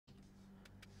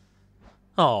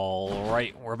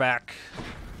Alright, we're back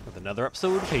with another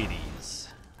episode of Hades.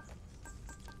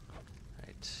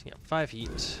 Right, yeah, 5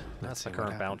 heat. That's the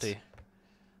current bounty.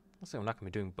 Looks like I'm not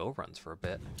going to be doing bow runs for a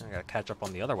bit. I gotta catch up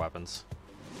on the other weapons.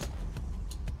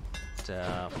 But,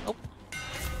 oh!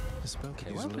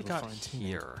 Okay, what have we got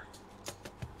here?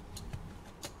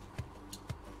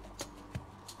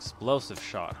 Explosive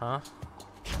shot, huh?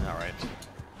 Alright.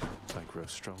 I grow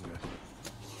stronger.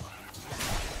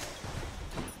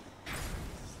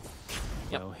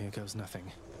 Yep. Well, here goes nothing.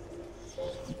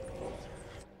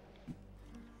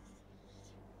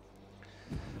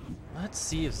 Let's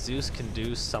see if Zeus can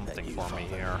do something for me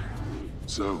here.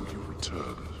 So you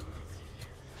returned.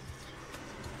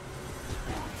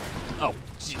 Oh,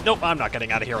 gee, nope, I'm not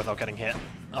getting out of here without getting hit.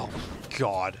 Oh,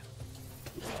 God.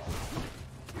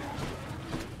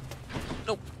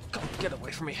 Nope, come get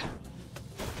away from me.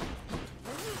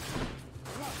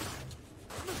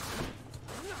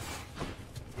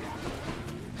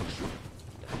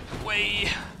 Way.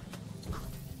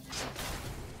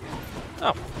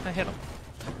 Oh, I hit him.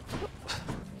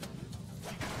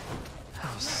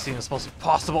 How is this even supposed to be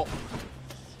possible?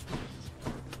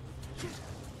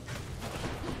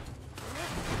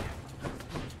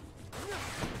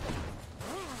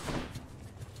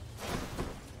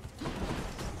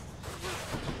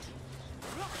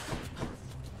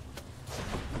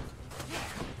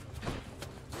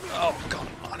 Oh, come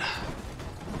on.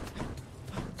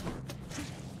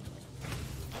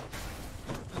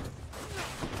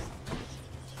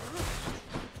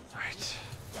 Alright.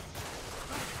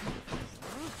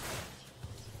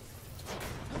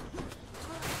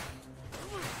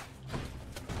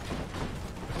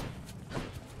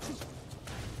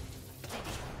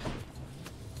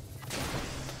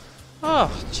 Oh,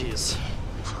 jeez.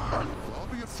 Far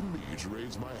be it from me to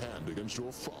raise my hand against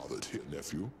your father, dear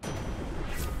nephew.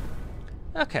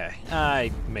 Okay, I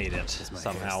made it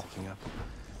somehow.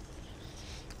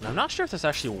 And I'm not sure if this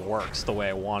actually works the way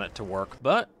I want it to work,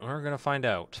 but we're gonna find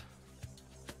out.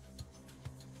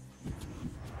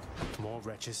 More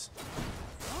wretches.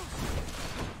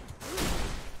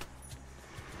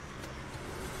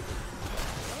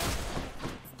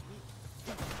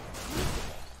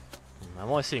 I'm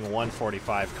only seeing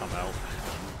 145 come out.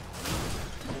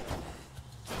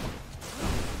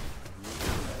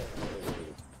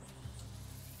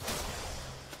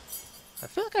 I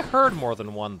feel like I heard more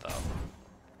than one, though.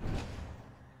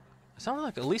 It sounded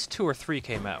like at least 2 or 3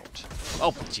 came out.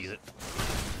 Oh, jeez it.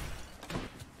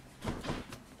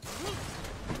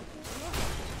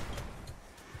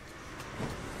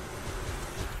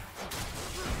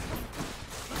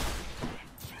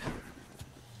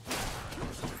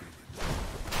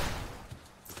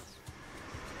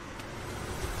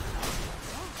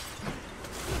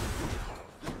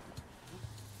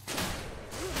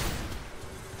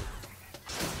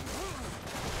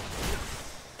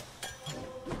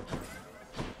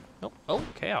 Oh,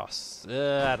 chaos.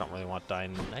 I don't really want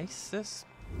Dionysus,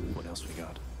 What else we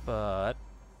got? but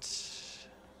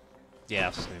yeah,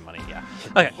 it's just gonna be money. Yeah.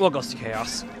 Okay, we'll go see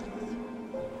chaos.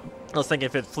 I was thinking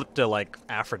if it flipped to like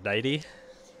Aphrodite,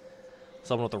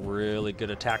 someone with a really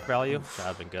good attack value,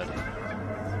 that'd been good. Enough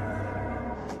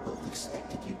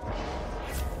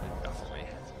for me.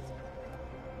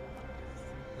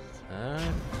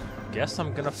 Guess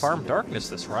I'm gonna farm darkness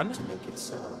this run.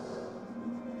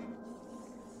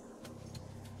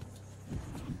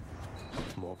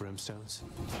 More brimstones.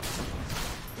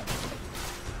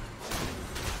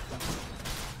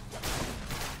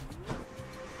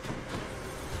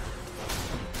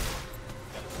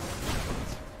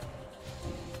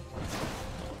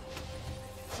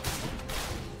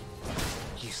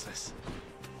 Useless.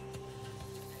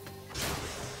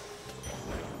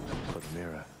 Put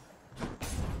mirror.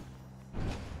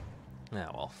 Yeah,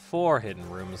 well, 4 hidden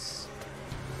rooms.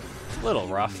 A little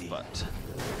rough, but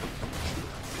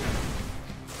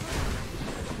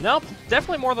nope,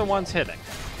 definitely more than one's hitting.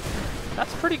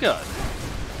 That's pretty good.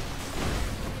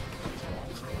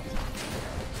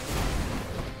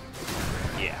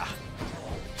 Yeah.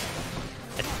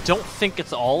 I don't think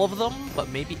it's all of them, but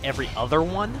maybe every other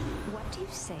one. What do you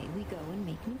say we go and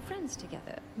make new friends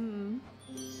together?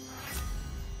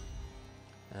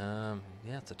 Yeah,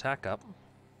 it's attack up.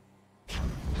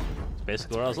 It's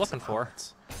basically what I was looking for.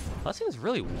 That seems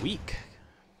really weak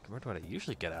compared to what I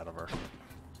usually get out of her.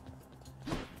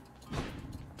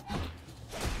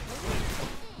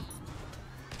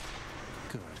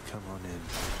 Good, come on in.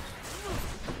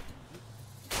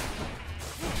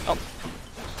 Oh.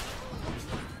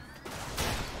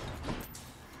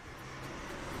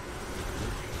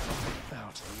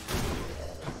 Out.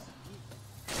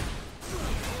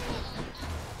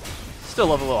 Still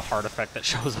love a little heart effect that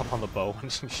shows up on the bow when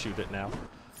you shoot it now.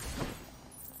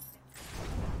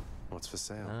 What's for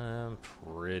sale?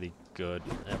 Pretty good.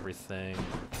 Everything.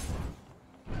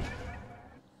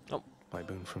 Oh. My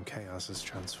boon from chaos is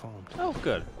transformed. Oh,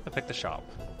 good. I picked the shop.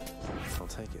 I'll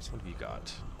take it. What have you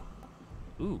got?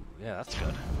 Ooh, yeah, that's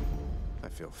good. I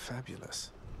feel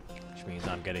fabulous. Which means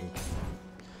I'm getting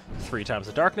 3 times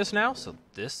the darkness now, so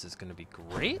this is going to be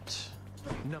great.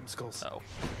 Numbskulls. Oh.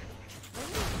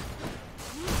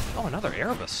 Oh, another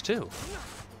Erebus, too.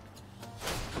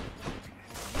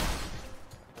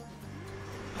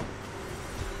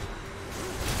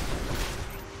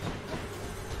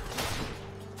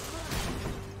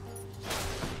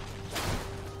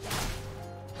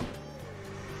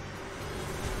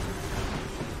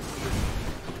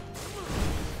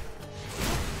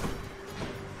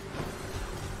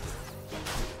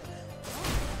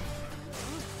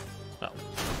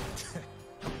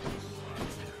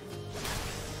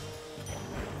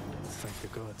 Thank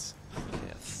the gods.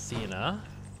 Okay, Athena.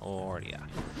 Or, yeah.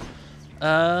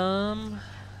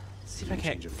 Let's see if I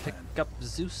can't pick up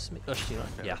Zeus. Oh, you know,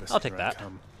 yeah, I'll take that.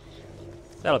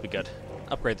 That'll be good.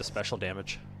 Upgrade the special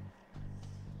damage.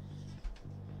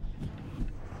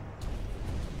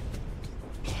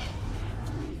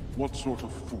 What sort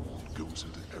of food goes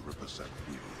into Erebus at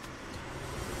will?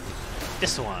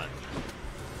 This one.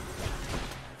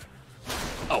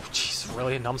 Oh, jeez,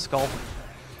 really? A numbskull?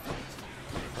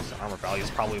 His armor value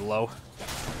is probably low.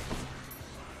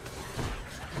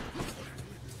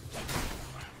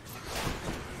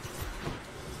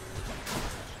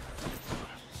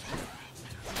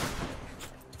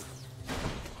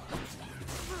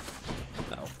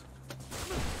 Oh.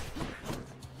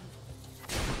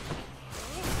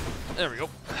 There we go.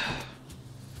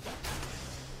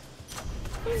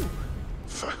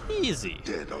 Easy.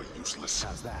 Dead are useless.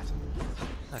 How's that?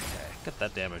 Okay, get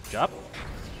that damage up.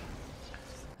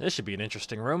 This should be an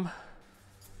interesting room.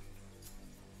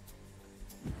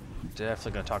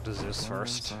 Definitely gonna talk to Zeus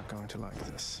first. Not going to like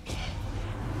this.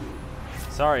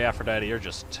 Sorry, Aphrodite, you're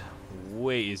just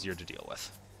way easier to deal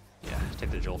with. Yeah,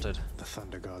 take the jolted. The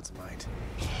thunder god's might.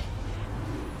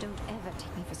 Don't ever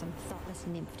take me for some thoughtless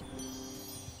nymph.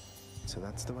 So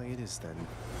that's the way it is then.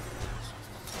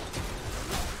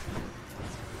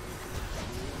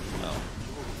 Oh.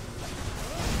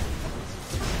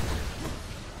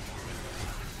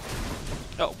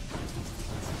 Oh.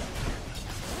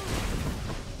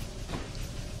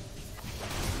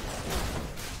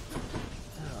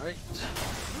 Alright.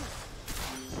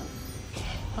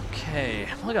 Okay,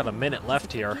 I've only got a minute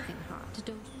left here. Okay,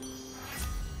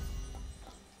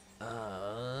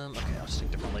 I'll just take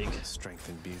a different league. Strength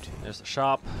and beauty. There's the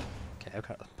shop. Okay, I've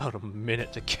got about a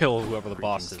minute to kill whoever the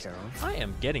boss is. Carol. I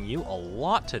am getting you a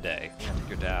lot today. Yeah, take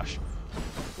your dash.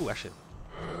 Ooh, actually.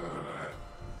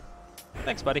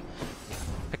 Thanks, buddy.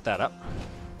 Pick that up.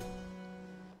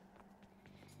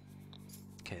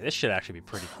 Okay, this should actually be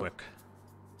pretty quick.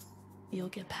 You'll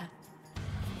get past.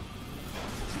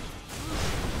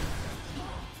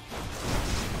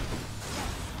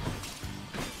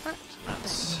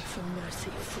 That's For mercy,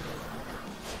 fool.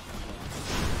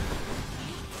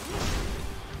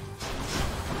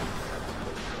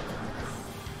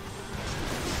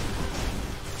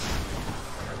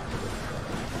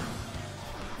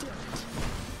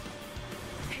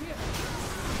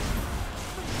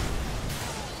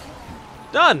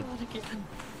 done. Not again.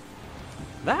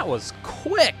 That was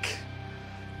quick.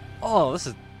 Oh,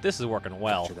 this is working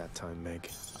well. Capture that time, Meg.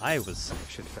 I was.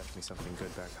 Should fetch me something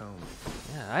good back home.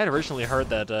 Yeah, I had originally heard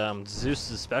that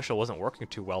Zeus's special wasn't working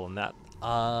too well in that.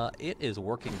 It is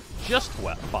working just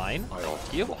fine. I ought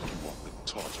Thank to you. lock you up in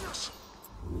Tartarus.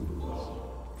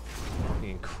 Working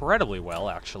incredibly well,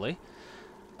 actually.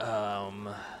 I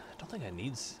don't think I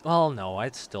need. Well, no,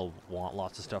 I'd still want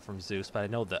lots of stuff from Zeus, but I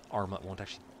know that Armut won't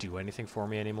actually do anything for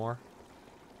me anymore.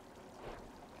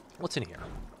 What's in here?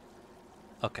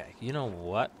 Okay, you know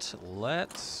what?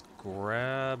 Let's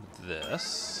grab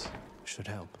this Should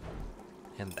help.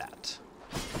 and that.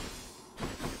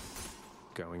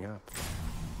 Going up.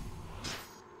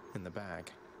 In the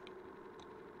bag.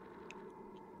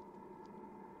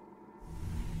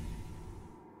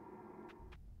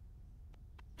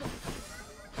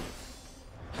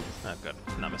 Oh, good.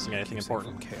 Not missing anything Keep safe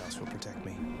important. from chaos will protect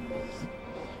me.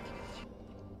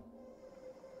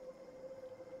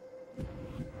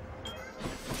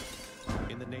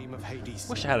 In the name of Hades.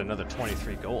 Wish I had another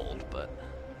 23 gold, but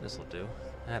this will do.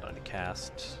 I don't need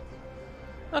cast.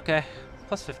 Okay,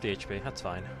 plus 50 HP. That's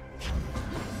fine.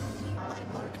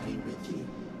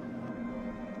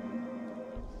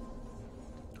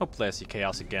 Hopefully I see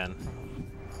chaos again.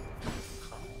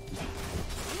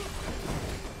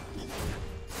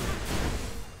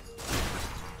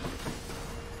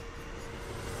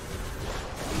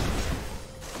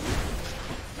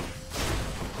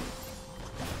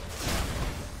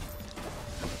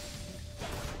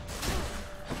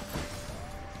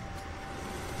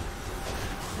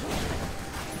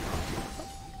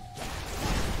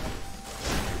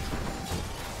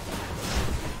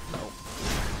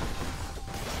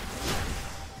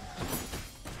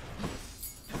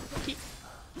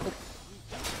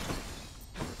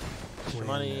 Bunch of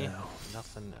Where money. now?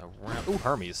 Nothing around. Ooh,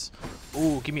 Hermes.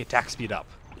 Ooh, give me attack speed up.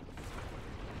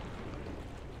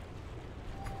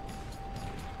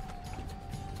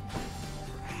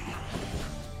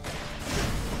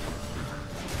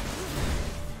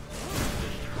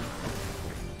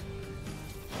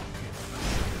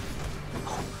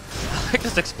 I like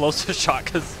this explosive shot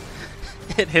because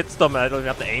it hits them and I don't even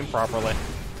have to aim properly.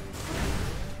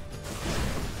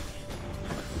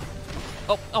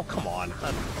 Oh, come on.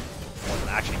 That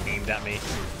wasn't actually aimed at me.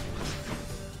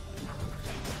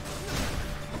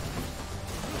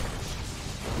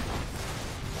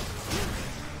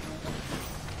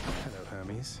 Hello,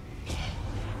 Hermes.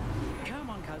 Come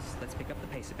on, cuz. Let's pick up the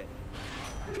pace a bit.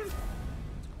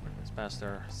 It's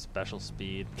faster. Special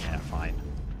speed. Yeah, fine.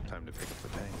 Time to pick up the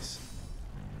pace.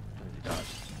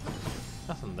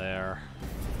 Nothing there.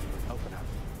 Open up.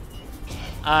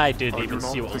 I didn't I even do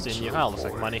not see what was think in you. so, Oh, looks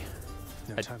like boy. money.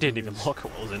 No I time to didn't even lose. look at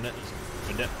what was in it. Just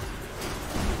opened it.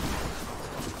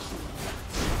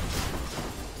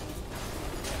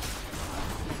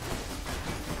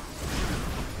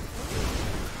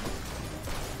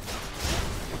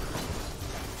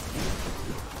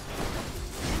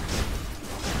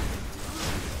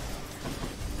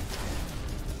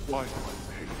 Why do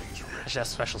Hades rest? Actually, that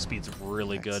special speed's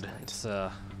really good. Excellent.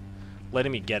 It's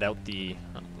letting me get out the.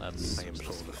 Oh, that's I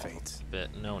implore the fates. bit.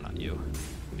 No, not you.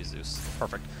 Maybe Zeus.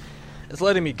 Perfect. It's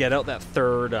letting me get out that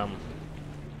third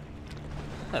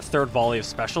volley of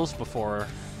specials before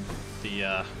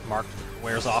the mark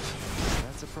wears off.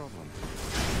 That's a problem.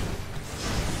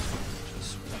 Which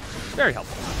is very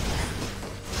helpful.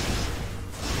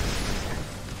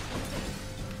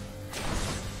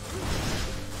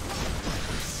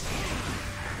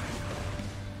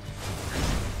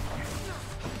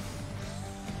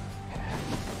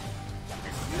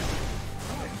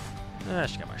 I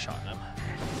should get my shot in him.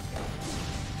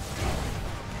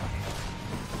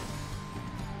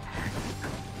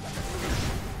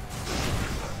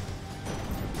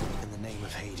 In the name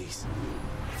of Hades.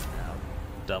 Now,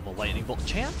 double lightning bolt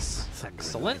chance. Thunder and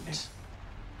Excellent. lightning.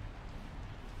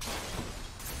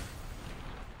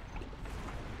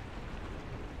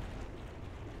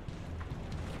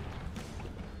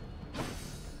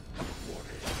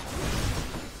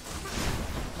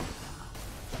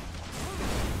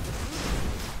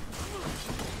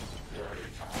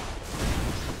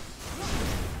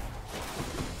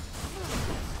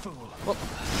 Whoop.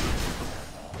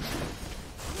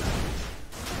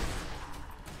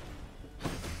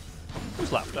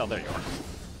 Who's left? Oh, there you are.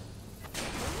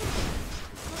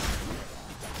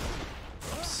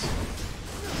 Oops.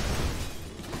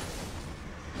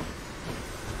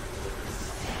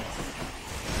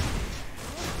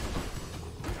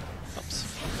 Oops.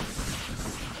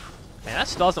 Man, that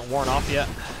still hasn't worn off yet.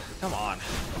 Come on.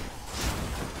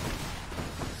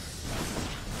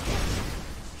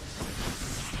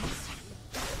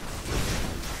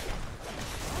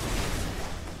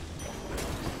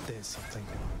 There's something.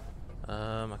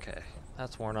 Okay.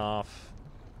 That's worn off.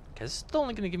 Okay, this is still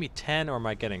only going to give me 10, or am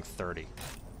I getting 30?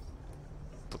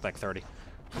 Look like 30.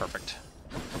 Perfect.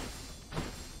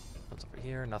 What's over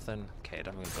here? Nothing. Okay,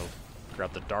 I'm going to go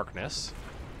grab the darkness.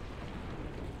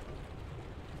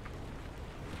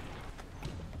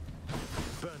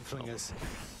 Burn flingers.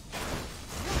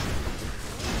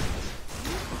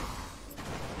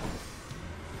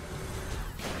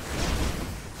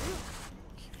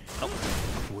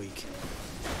 Oh, Weak.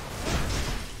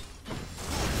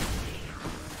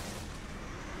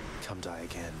 Come die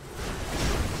again.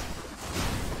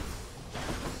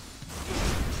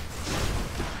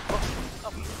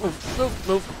 move, move,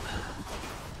 move.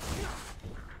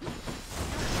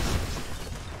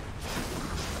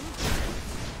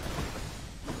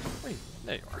 Wait,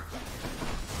 there you are.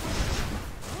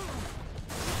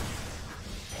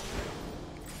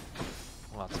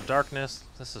 Lots of darkness.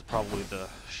 This is probably the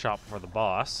shop for the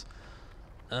boss.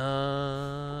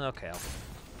 Okay,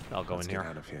 I'll go Let's in get here.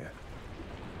 out of here.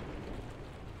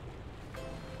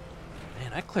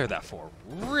 Man, I cleared that floor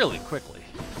really quickly.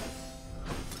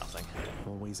 Nothing.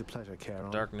 Always a pleasure,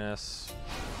 Charon. Darkness.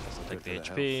 I'll take the Good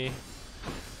for HP.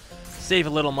 Save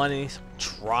a little money.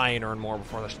 Try and earn more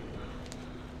before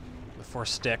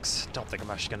sticks. Don't think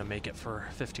I'm actually gonna make it for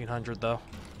 1500 though.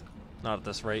 Not at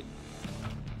this rate.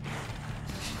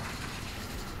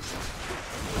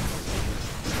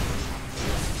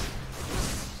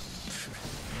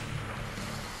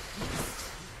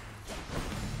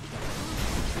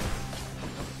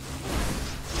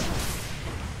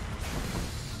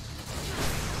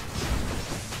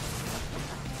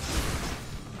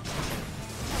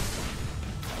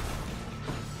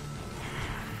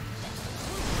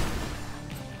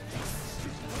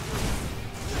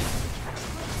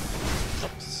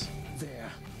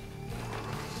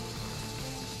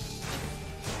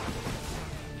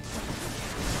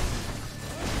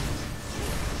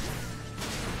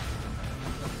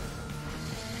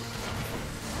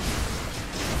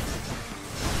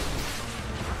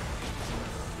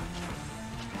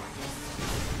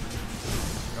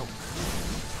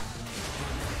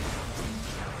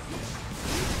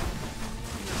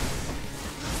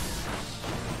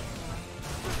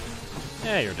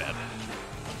 Yeah, you're dead.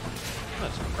 I'm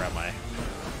just gonna grab my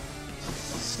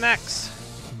snacks.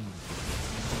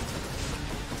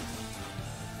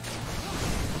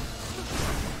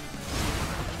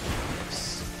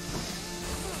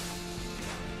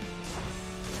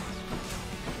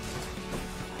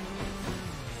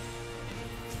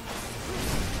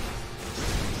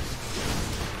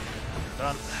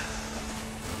 Done.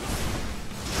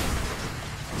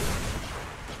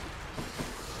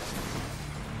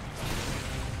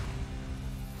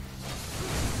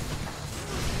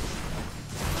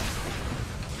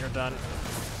 You're done.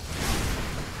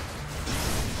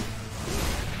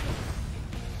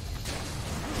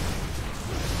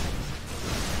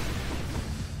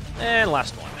 And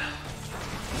last one.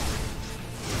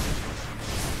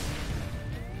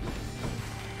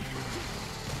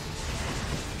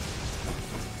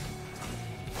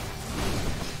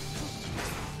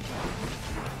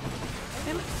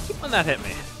 Damn it, keep on that hit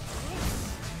me.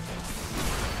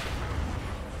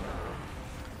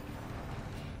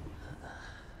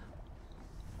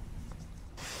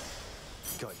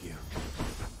 Got you.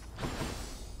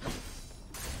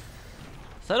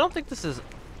 So I don't think this is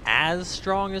as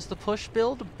strong as the push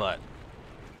build, but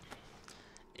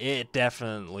it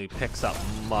definitely picks up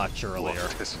much earlier. You are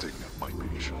testing my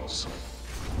patience.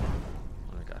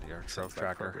 What do we got here? Trove Sounds like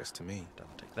tracker. progress to me.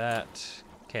 Don't take that.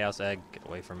 Chaos egg, get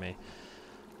away from me.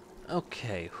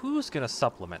 Okay, who's gonna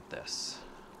supplement this?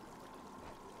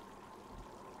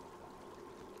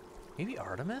 Maybe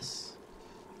Artemis?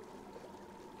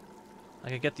 I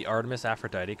could get the Artemis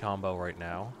Aphrodite combo right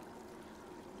now.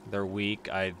 They're weak.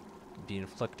 I'd be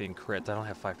inflicting crits. I don't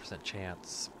have 5%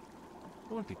 chance.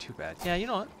 It wouldn't be too bad. Yeah, you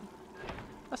know what?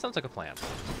 That sounds like a plan.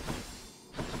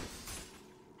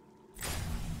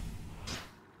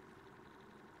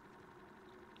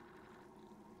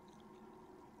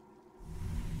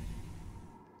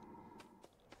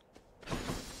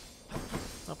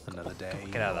 Oh, Another day.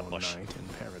 get out of that or bush. night in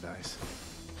paradise.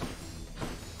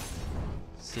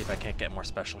 See if I can't get more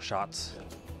special shots.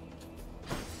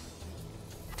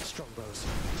 Strongbows.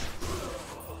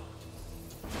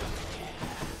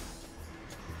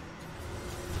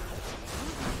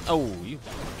 Oh, you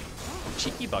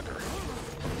cheeky bugger.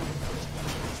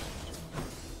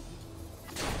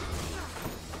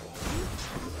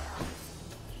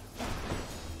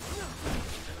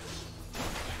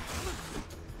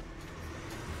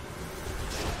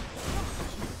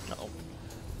 Uh-oh.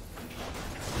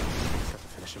 Got to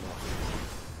finish him off.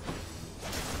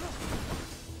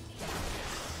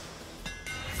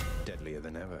 Deadlier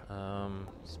than ever.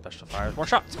 Special fires. More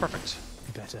shots. Perfect.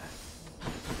 Better.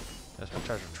 There's my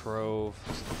treasure trove.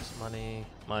 Some money.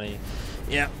 Money.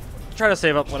 Yeah. Try to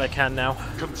save up what I can now.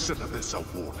 Consider this a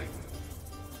warning.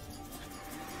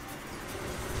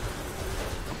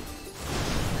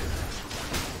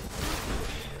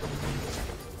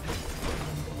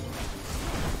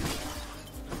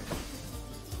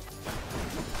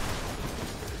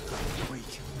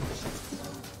 Weak.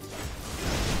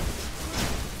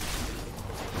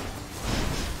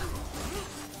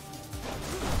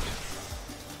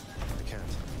 I can't.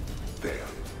 There.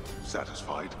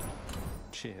 Satisfied?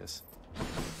 Cheers.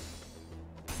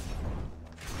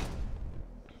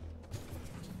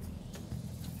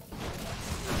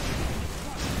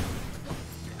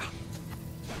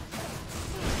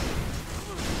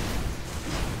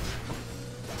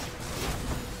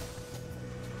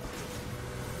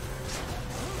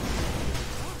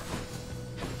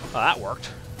 Oh, that worked.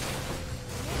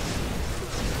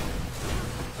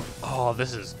 Oh,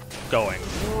 this is going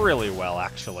really well,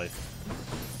 actually.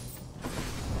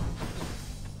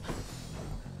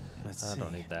 Let's I see.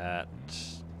 don't need that.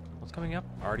 What's coming up?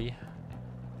 Artie.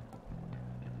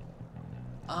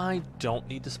 I don't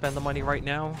need to spend the money right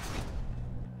now.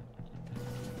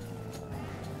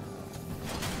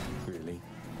 Really?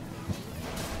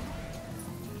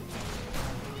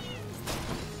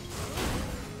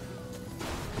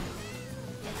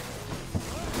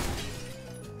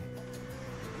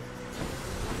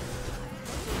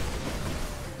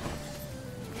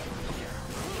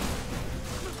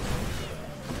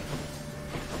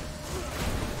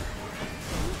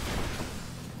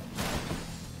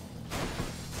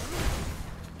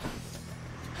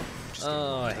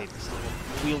 Oh, I hate these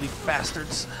little wheelie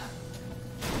bastards.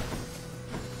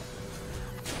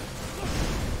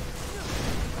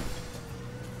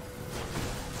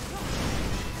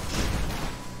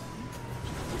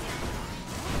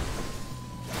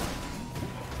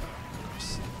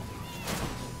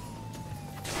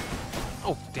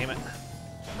 Oh, damn it.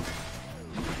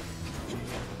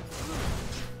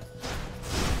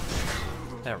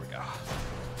 There we go.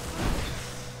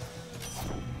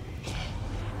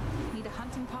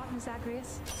 partner,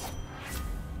 Zagreus?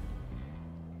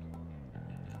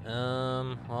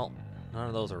 Well, none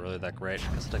of those are really that great.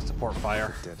 I guess I'll take support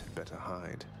fire. The dead had better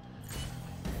hide.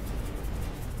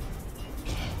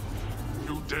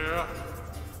 You dare?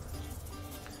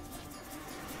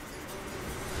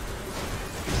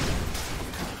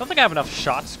 I don't think I have enough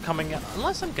shots coming out,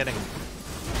 unless I'm getting...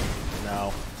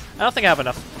 No. I don't think I have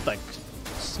enough, like,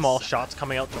 small shots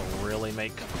coming out to really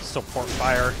make support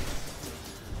fire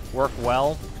work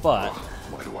well, but...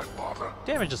 Why do I bother?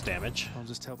 Damage is damage. I'll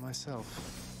just help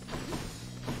myself.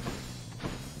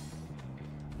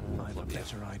 I have a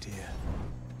better idea.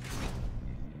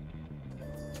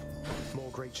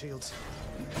 More great shields.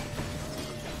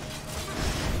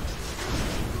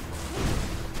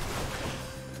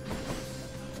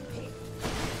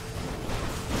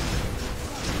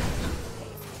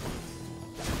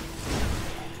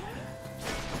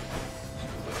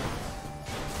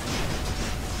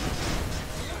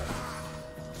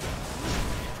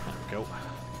 Go.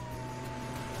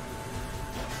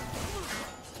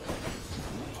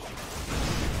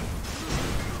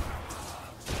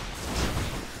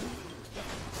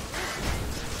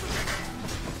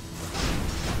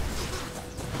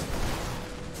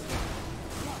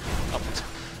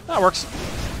 Oh, that works.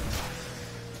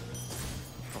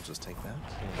 I'll just take that.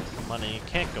 Money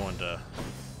can't go into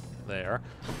there.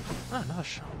 Oh, another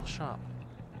shop.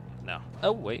 No.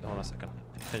 Oh, wait, hold on a second.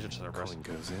 Change it to the reverse. Coin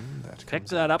goes in, that Pick comes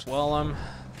that out. up while I'm...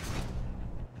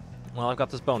 Well, I've got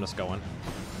this bonus going.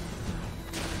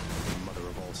 Mother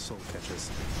of all soul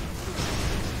catchers.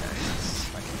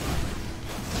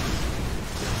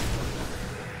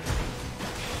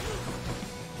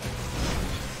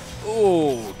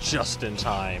 Oh, just in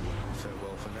time.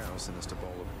 Farewell for now, sinister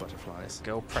ball of butterflies.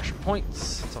 Go pressure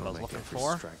points. That's what I I'll was make looking every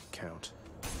for. strike count.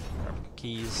 Grab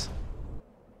keys.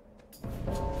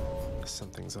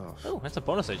 Something's off. Oh, that's a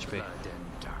bonus HP. Blood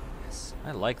and darkness.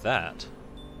 I like that.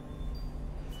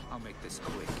 I'll make this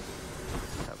quick.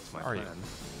 That was my Are you? plan.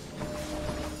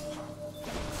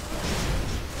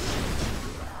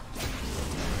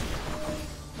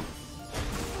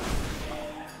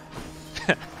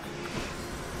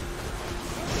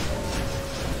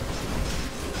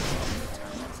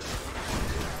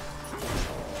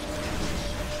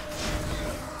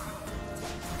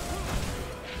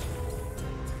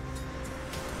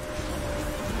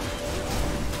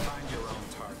 Find your own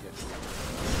target.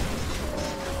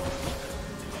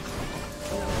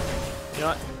 You know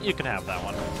what? You can have that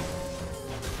one.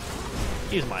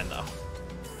 He's mine, though.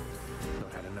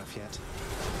 Not had enough yet.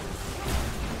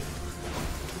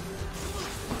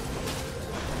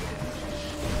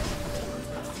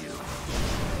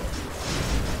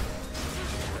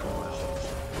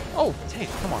 Oh, hey,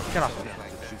 come on, get off of me.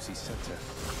 Juicy center.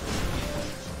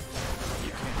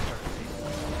 You can't hurt me.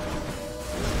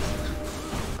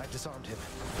 I disarmed him.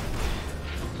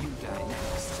 You die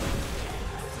next.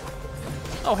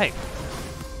 Oh, hey.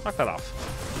 Knock that off.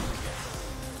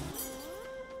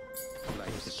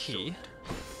 Life's The key.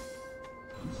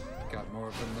 Got more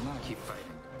of them than I. Keep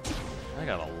fighting. I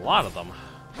got a lot of them.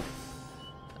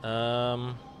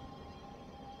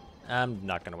 I'm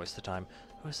not gonna waste the time.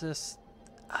 Who's this?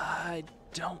 I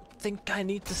don't think I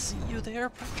need to see you there,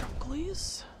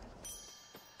 Patroclus.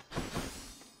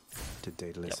 Did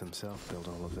Daedalus himself build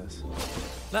all of this?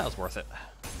 That was worth it.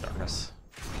 Darkness.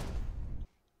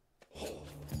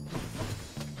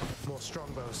 More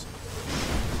strongbows.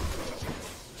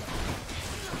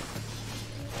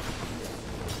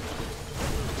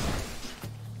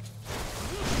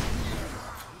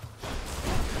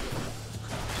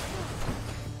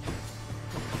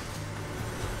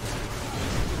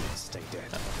 Stay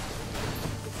dead.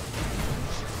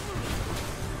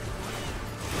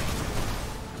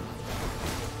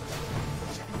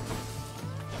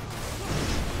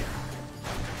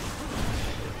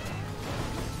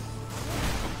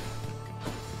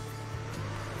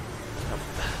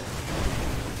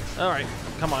 All right,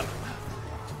 come on.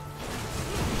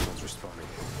 One's responding.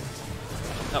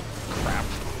 Oh, crap.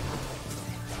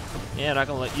 Yeah, not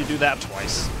gonna let you do that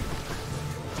twice.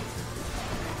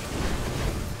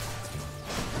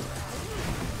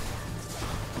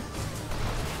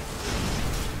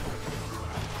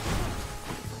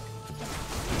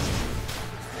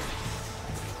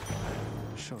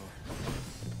 Sure.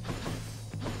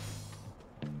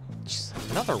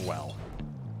 Jeez, another well.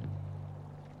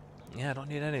 Yeah, I don't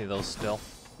need any of those still.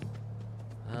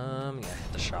 Yeah,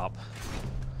 hit the shop.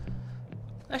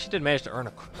 I actually did manage to earn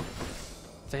a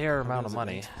fair amount of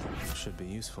money. Should be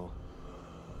useful.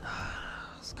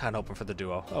 I was kind of hoping for the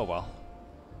duo. Oh well.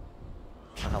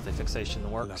 Unhealthy fixation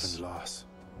Love works. and loss.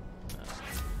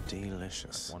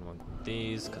 Delicious. One of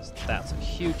these, because that's a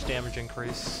huge damage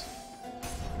increase.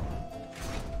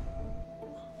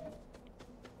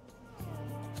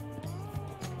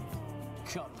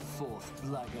 Come forth,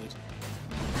 blackguard.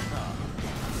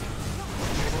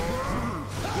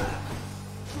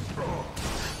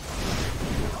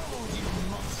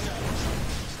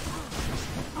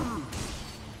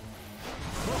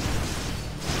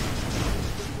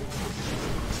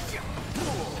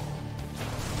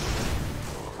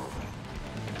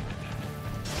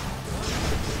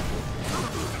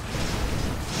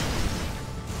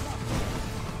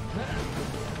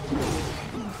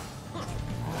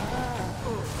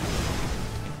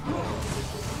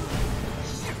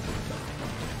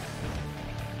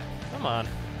 Come on.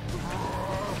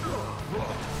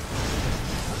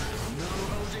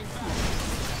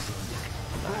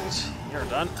 Right, you're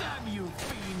done. Damn you,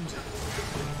 fiend!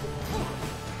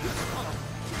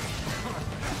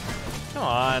 Come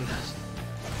on.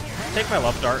 Take my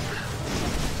love dart.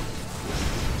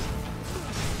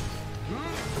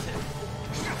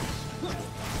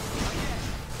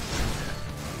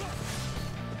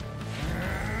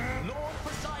 Lord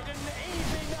Poseidon, aid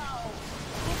me now!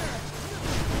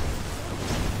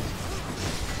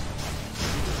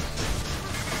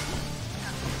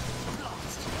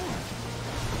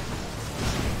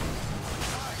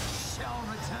 Shall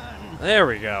return. There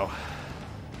we go.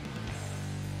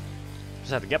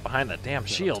 Just have to get behind that damn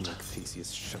shield. Let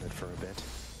Theseus shut it for a bit.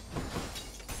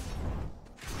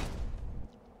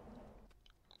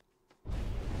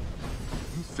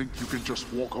 You think you can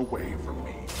just walk away from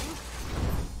me?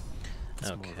 It's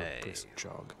more of Okay. a brisk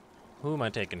jog. Who am I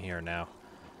taking here now?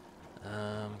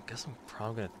 Guess I'm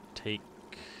probably gonna take.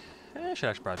 I should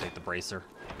actually probably take the bracer.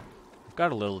 I've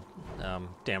got a little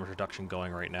damage reduction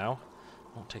going right now.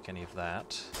 Won't take any of that.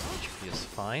 HP is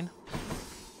fine.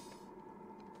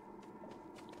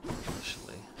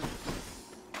 Actually,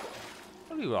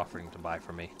 what are you offering to buy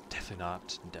for me? Definitely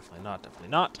not. Definitely not. Definitely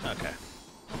not. Okay.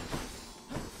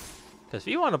 Because if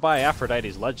you want to buy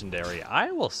Aphrodite's Legendary,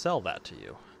 I will sell that to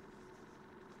you.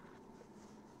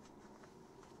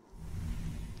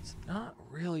 It's not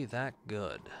really that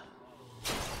good.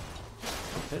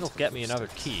 If it'll get me another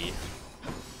key,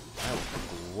 I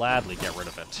will gladly get rid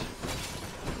of it.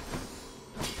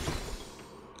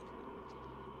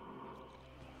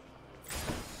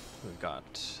 We've got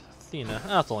Athena.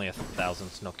 Oh, it's only 1,000,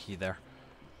 so no key there.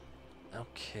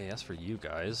 Okay, as for you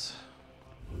guys.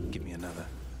 Give me another.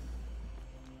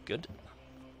 Good.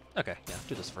 Okay, yeah,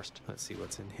 do this first. Let's see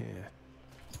what's in here.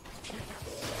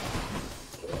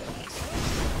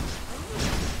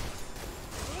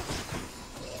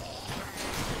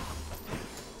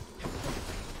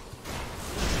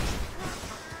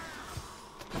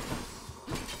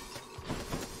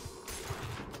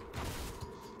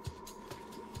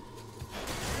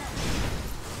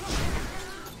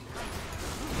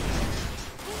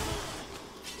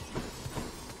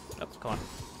 Oh, come on.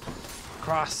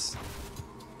 Cross.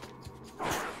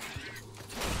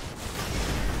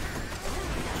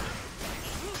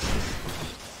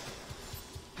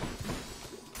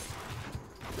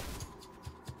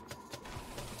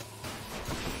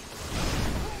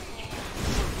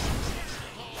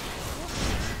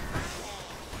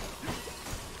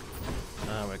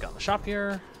 We got the shop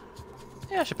here.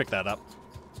 Yeah, I should pick that up.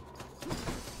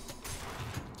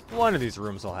 One of these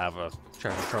rooms will have a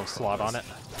treasure trove slot on it.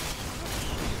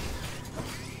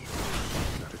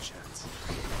 Not a chance.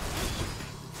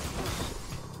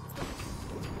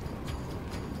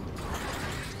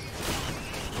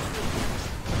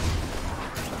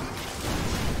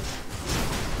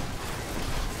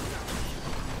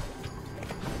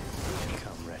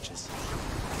 Come, wretches.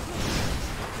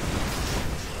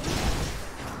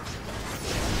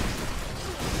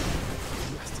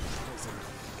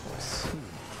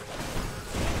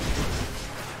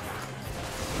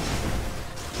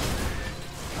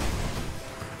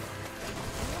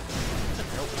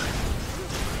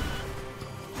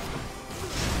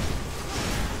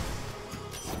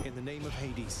 In the name of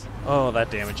Hades, Oh, that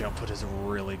damage output is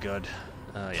really good.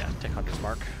 Yeah, take Hunter's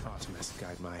Mark. Artemis,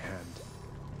 guide my hand.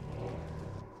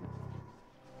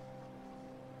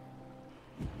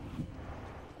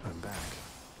 I'm back.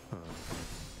 Huh.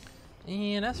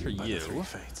 And as for By the you, three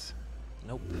fates.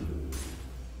 nope.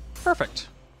 Perfect.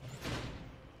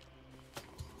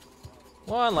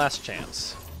 One last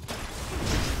chance.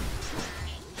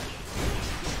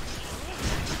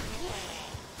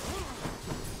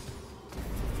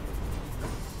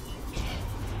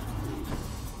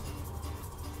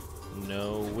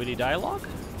 No witty dialogue?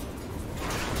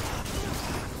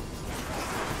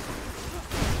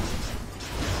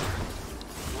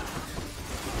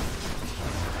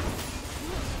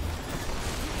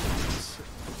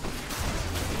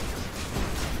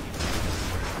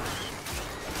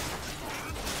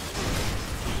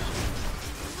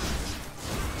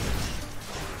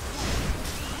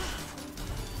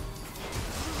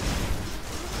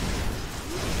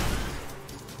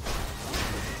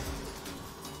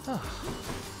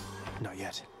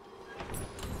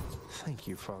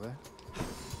 you, Father.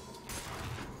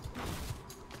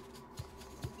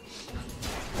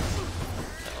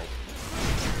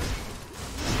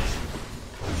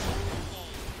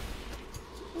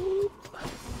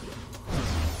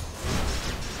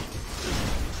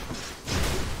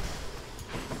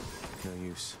 No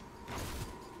use.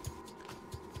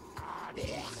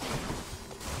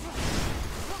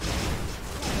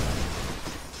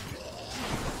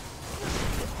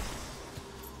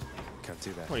 Can't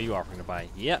do that. What are you offering to buy?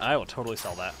 Yeah, I will totally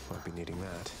sell that. Won't be needing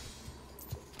that.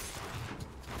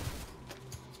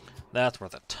 That's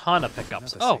worth a ton of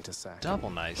pickups. Another Oh, Satyr sack. double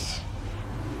nice.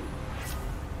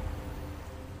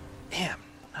 Damn,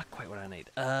 not quite what I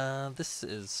need. This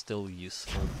is still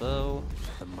useful though.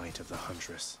 The might of the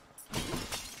huntress.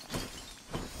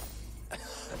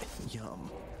 Yum.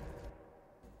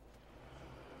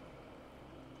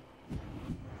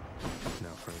 Now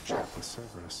for a chat with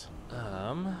Cerberus.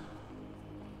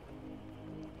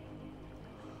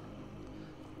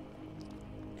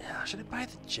 Yeah, should I buy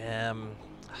the gem?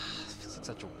 Feels like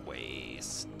such a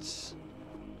waste.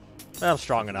 I'm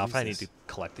strong enough. I need to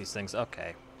collect these things.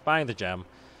 Okay, buying the gem.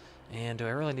 And do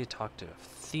I really need to talk to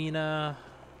Athena?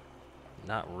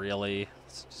 Not really.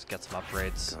 Let's just get some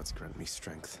upgrades. Gods grant me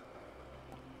strength.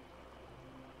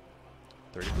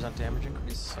 30% damage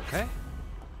increase. Okay.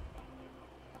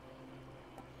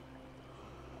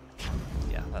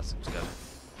 Yeah, that seems good.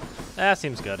 That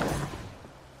seems good.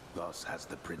 Thus has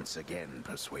the prince again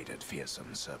persuaded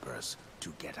fearsome Cerberus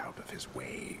to get out of his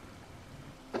way.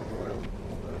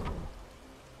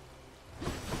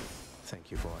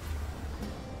 Thank you, boy.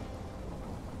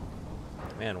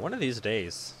 Man, one of these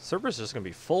days, Cerberus is just going to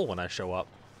be full when I show up.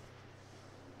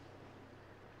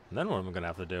 And then what am I going to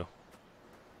have to do?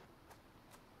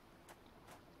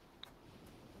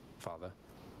 Father.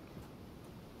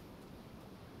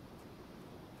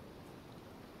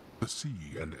 The sea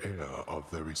and air are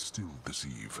very still this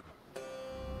eve.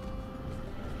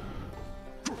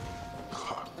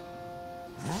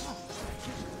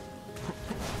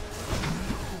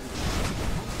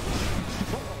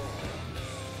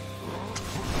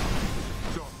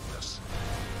 Darkness.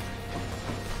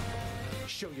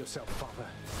 Show yourself, Father.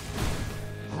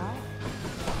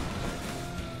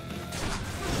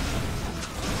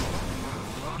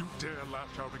 You dare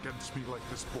lash out against me like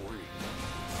this, boy?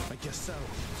 I guess so.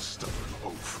 Stubborn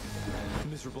oaf.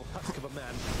 Miserable husk of a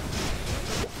man.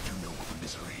 What do you know of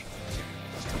misery?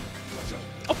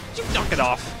 Oh, you knock it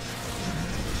off.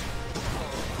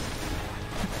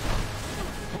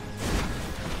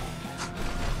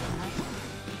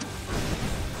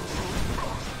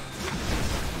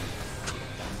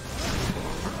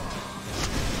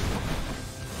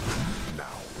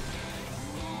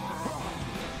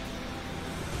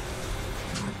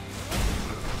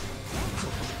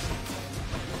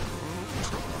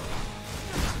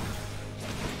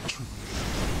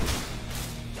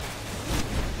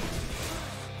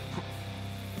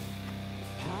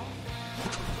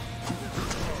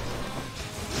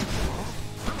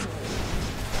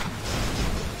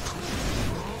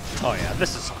 Oh yeah,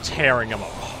 this is tearing him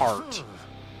apart.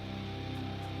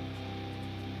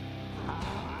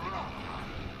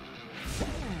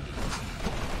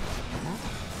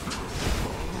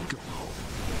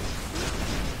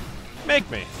 Make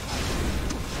me.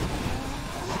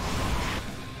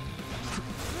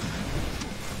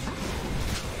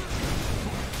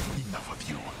 Enough of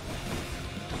you.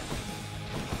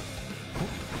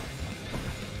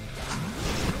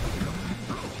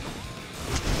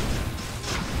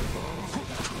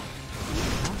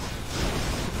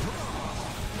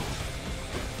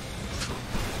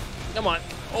 Come on.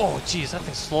 Oh, jeez, that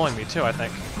thing's slowing me too, I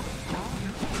think.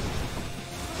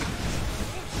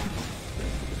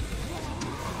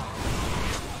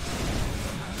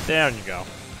 Down you go.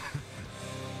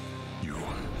 You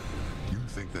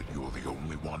think that you're the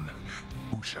only one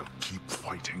who shall keep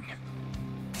fighting?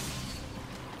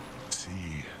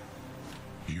 See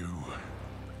you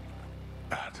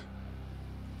at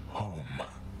home.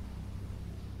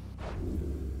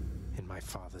 In my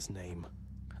father's name.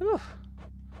 Whew.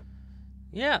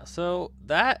 Yeah, so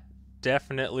that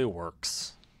definitely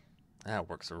works. That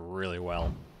works really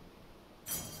well.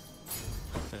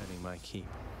 Earning my keep.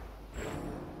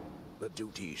 The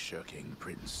duty-shirking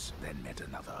prince then met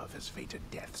another of his fated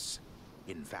deaths,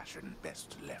 in fashion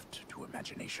best left to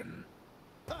imagination.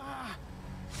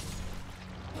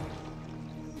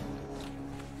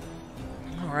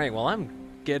 Alright, well I'm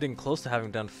getting close to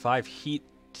having done 5 heat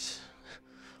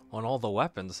on all the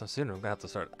weapons, so soon we're gonna have to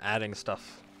start adding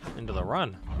stuff into the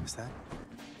run. Is that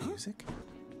music?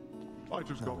 I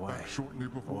just No got way. back shortly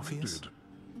before Orpheus? you did.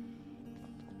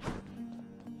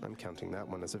 I'm counting that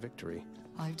one as a victory.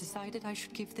 I've decided I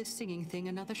should give this singing thing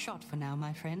another shot for now,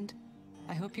 my friend.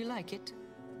 I hope you like it.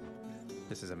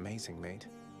 This is amazing, mate.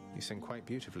 You sing quite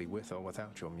beautifully with or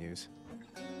without your muse.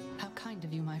 How kind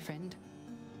of you, my friend.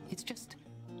 It's just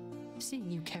seeing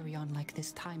you carry on like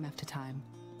this time after time.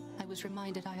 I was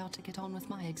reminded I ought to get on with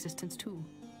my existence too,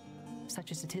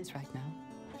 such as it is right now.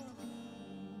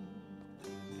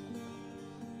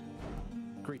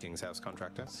 Greetings, house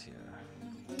contractor.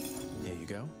 Yeah. Here you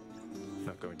go.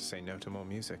 Not going to say no to more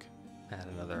music. Add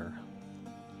another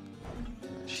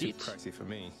Too sheet. pricey for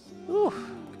me. Ooh.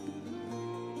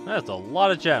 That's a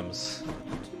lot of gems.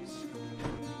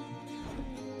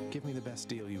 Give me the best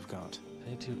deal you've got.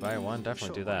 Pay 2, buy 1,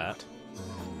 definitely Sure, do why that. not?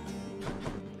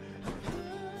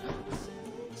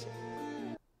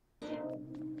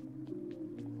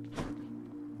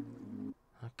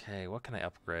 Okay, what can I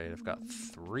upgrade? I've got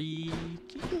 3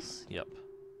 keys? Yep.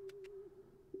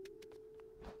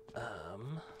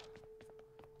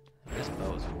 This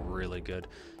bow is really good.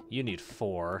 You need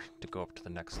 4 to go up to the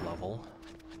next level.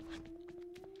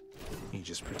 You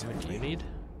just What protect do me. you need?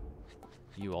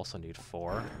 You also need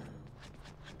 4.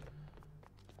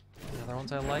 The other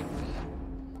ones I like?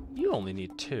 You only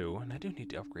need 2, and I do need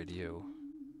to upgrade you.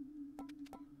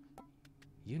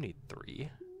 You need 3.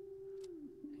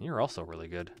 And you're also really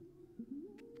good.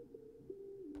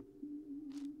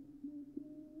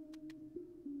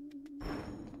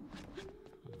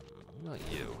 What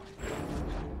about you?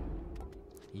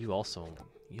 You also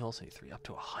need 3, up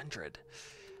to 100.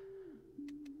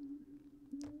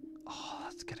 Oh,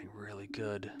 that's getting really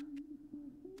good.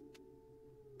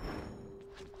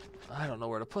 I don't know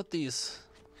where to put these.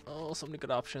 Oh, so many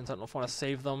good options. I don't know if I want to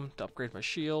save them to upgrade my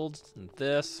shields and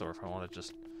this, or if I want to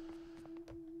just...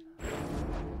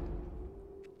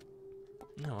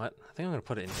 You know what? I think I'm going to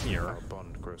put it in here, Our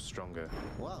bond grows stronger.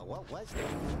 Whoa, what was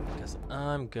that? because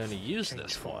I'm going to use Change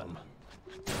this form. one.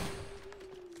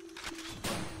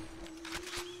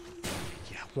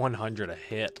 Yeah, 100 a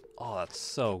hit. Oh, that's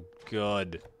so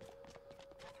good.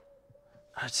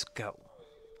 I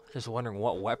just wondering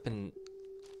what weapon,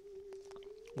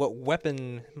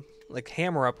 like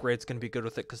hammer upgrade's gonna be good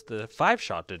with it, because the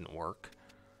 5-shot didn't work.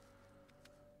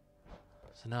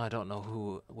 So now I don't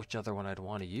know which other one I'd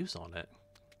want to use on it.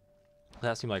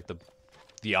 That seemed like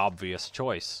the obvious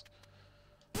choice.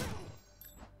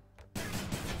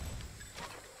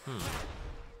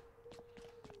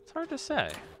 It's hard to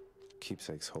say.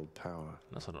 Keepsakes hold power.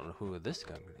 I also don't know who these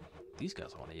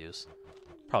guys want to use.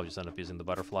 Probably just end up using the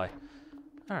butterfly.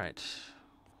 Alright.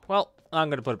 Well, I'm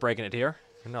going to put a break in it here,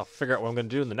 and I'll figure out what I'm going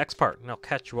to do in the next part, and I'll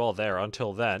catch you all there.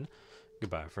 Until then,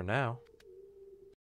 goodbye for now.